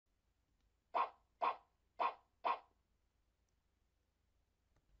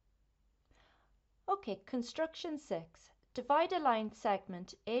Okay, construction 6. Divide a line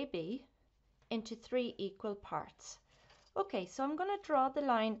segment AB into 3 equal parts. Okay, so I'm going to draw the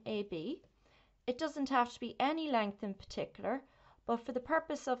line AB. It doesn't have to be any length in particular, but for the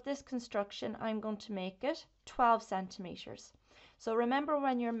purpose of this construction, I'm going to make it 12 centimeters. So remember,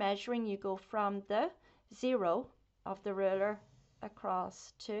 when you're measuring, you go from the 0 of the ruler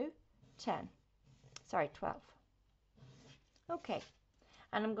across to 12. Okay,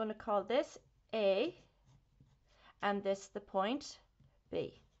 and I'm going to call this A and this the point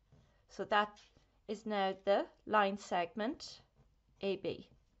B. So that is now the line segment AB.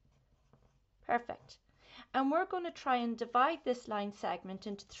 Perfect. And we're going to try and divide this line segment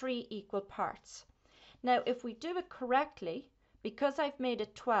into 3 equal parts. Now, if we do it correctly, because I've made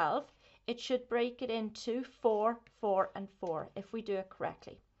it 12, it should break it into 4, 4, and 4 if we do it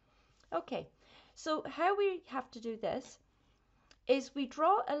correctly. Okay, so how we have to do this is we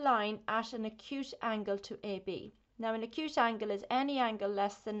draw a line at an acute angle to AB. Now, an acute angle is any angle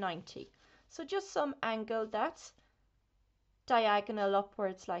less than 90. So just some angle that's diagonal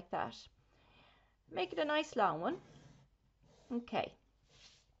upwards like that. Make it a nice long one. Okay.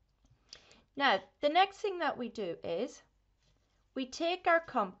 Now, the next thing that we do is we take our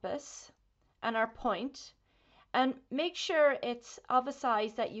compass and our point and make sure it's of a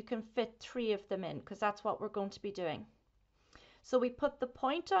size that you can fit 3 of them in, because that's what we're going to be doing. So we put the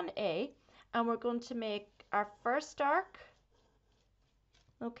point on A and we're going to make our first arc.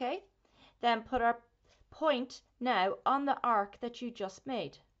 Okay. Then put our point now on the arc that you just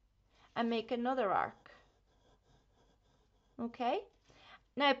made and make another arc. Okay.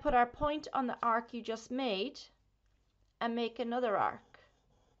 Now put our point on the arc you just made and make another arc.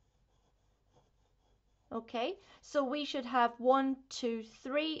 Okay, so we should have 1, 2,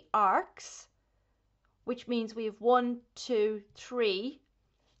 3 arcs, which means we have 1, 2, 3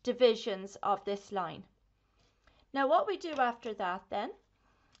 divisions of this line. Now what we do after that then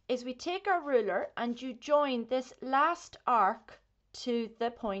is we take our ruler and you join this last arc to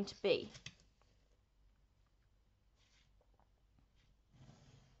the point B.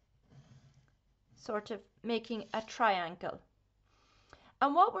 Sort of making a triangle.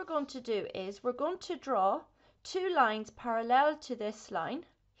 And what we're going to do is we're going to draw 2 lines parallel to this line,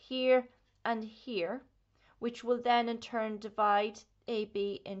 here and here, which will then in turn divide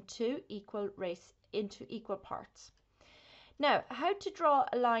AB into equal parts. Now, how to draw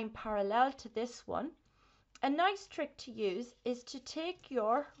a line parallel to this one? A nice trick to use is to take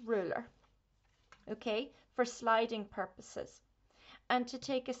your ruler, okay, for sliding purposes, and to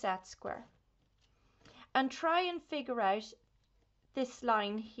take a set square and try and figure out this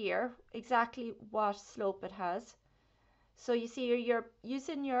line here, exactly what slope it has. So you see you're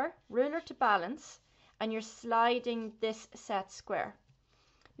using your ruler to balance and you're sliding this set square.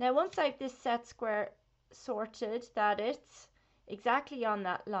 Now once I have this set square sorted that it's exactly on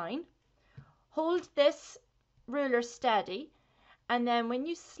that line, hold this ruler steady, and then when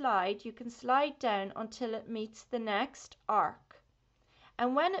you slide, you can slide down until it meets the next arc.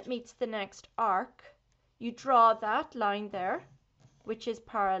 And when it meets the next arc, you draw that line there, which is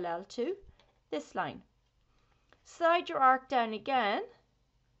parallel to this line. Slide your arc down again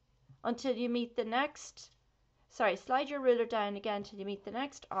until you meet the next, slide your ruler down again until you meet the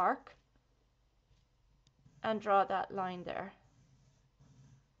next arc and draw that line there.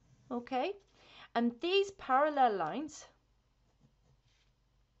 Okay, and these parallel lines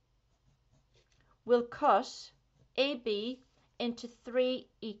will cut AB into 3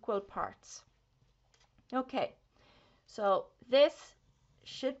 equal parts. Okay, so this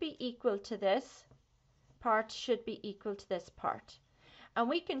should be equal to this part, should be equal to this part. And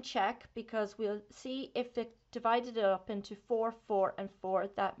we can check because we'll see if it divided it up into 4, 4, and 4,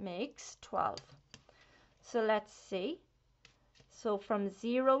 that makes 12. So let's see. So from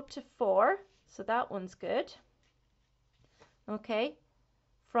 0 to 4, so that one's good. Okay,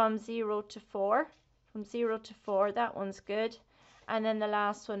 from 0 to 4, that one's good. And then the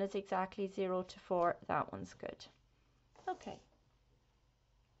last one is exactly 0 to 4, that one's good. Okay.